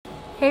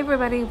Hey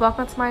everybody,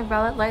 welcome to my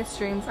Violet Light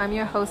Streams. I'm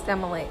your host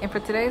Emily, and for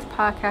today's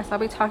podcast I'll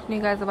be talking to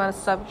you guys about a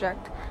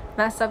subject. And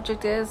that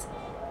subject is,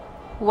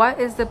 what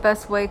is the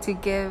best way to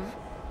give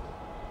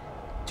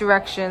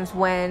directions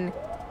when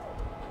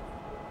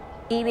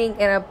eating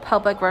in a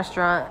public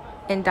restaurant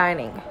and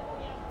dining?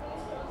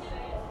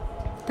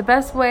 The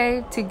best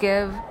way to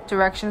give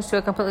directions to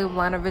a completely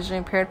blind or visually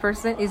impaired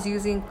person is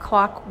using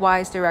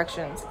clockwise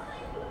directions,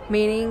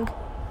 meaning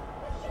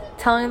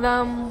telling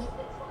them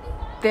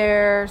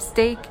their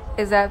steak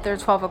is at their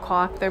 12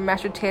 o'clock, their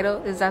mashed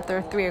potato is at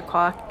their 3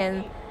 o'clock,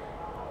 and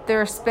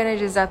their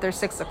spinach is at their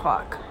 6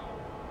 o'clock.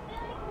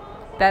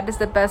 That is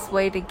the best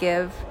way to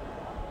give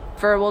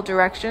verbal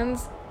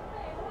directions.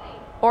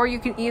 Or you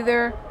can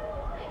either,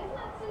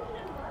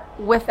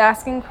 with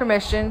asking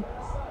permission,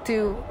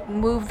 to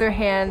move their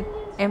hand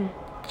and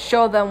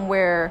show them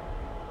where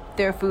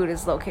their food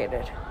is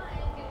located.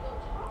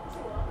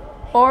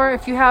 Or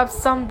if you have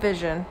some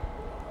vision,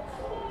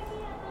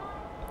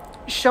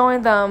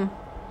 showing them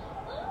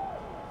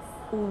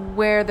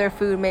where their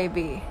food may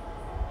be,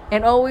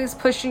 and always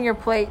pushing your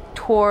plate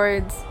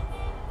towards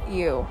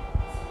you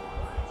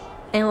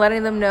and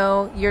letting them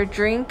know your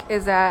drink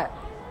is at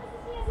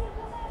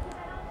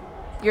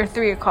your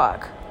 3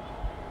 o'clock.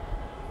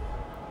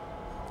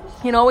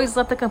 You can always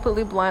let the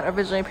completely blind or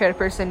visually impaired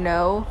person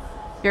know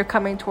you're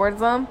coming towards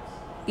them,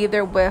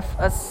 either with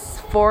a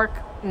fork,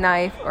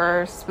 knife,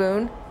 or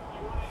spoon.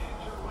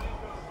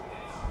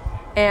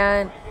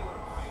 And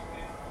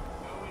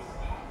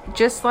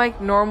just like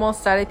normal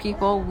sighted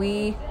people,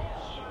 we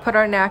put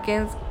our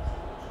napkins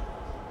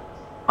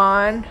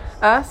on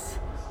us,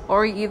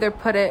 or we either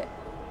put it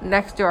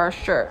next to our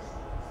shirt.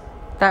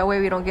 That way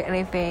we don't get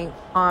anything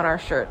on our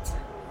shirts.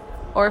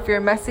 Or if you're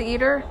a messy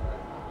eater,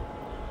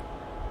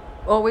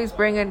 always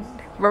bring a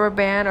rubber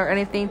band or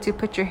anything to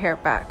put your hair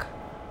back.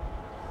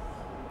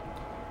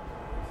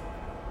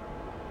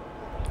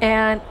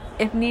 And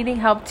if needing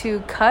help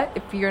to cut,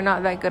 if you're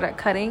not that good at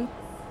cutting,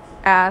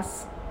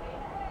 ask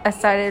a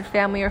sighted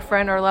family or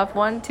friend or loved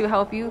one to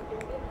help you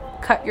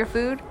cut your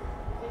food.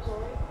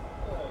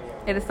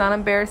 It is not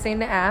embarrassing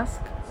to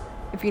ask.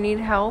 If you need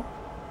help,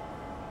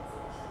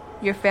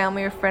 your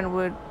family or friend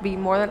would be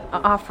more than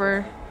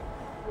offer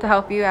to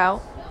help you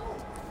out.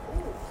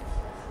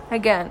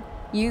 Again,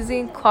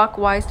 using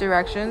clockwise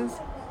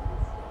directions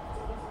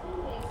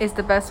is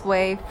the best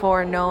way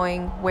for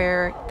knowing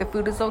where the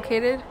food is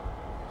located.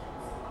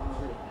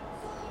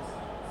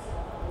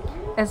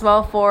 As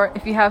well, for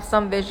if you have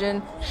some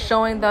vision,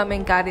 showing them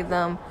and guiding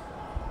them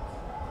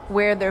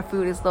where their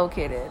food is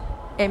located,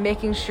 and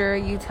making sure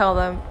you tell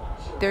them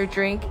their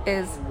drink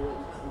is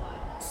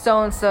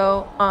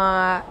so-and-so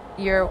on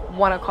your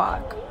 1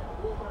 o'clock,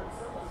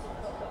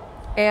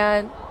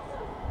 and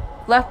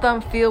let them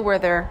feel where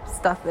their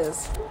stuff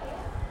is.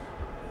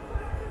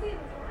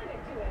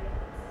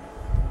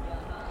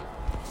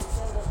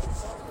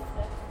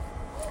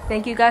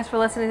 Thank you guys for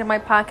listening to my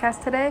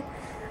podcast today.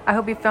 I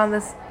hope you found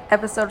this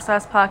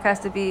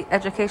episode/podcast to be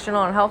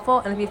educational and helpful.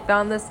 And if you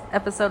found this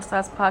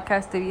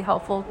episode/podcast to be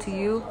helpful to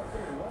you,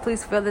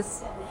 please feel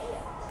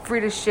free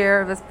to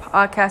share this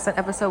podcast and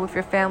episode with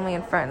your family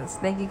and friends.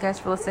 Thank you guys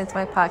for listening to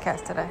my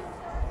podcast today.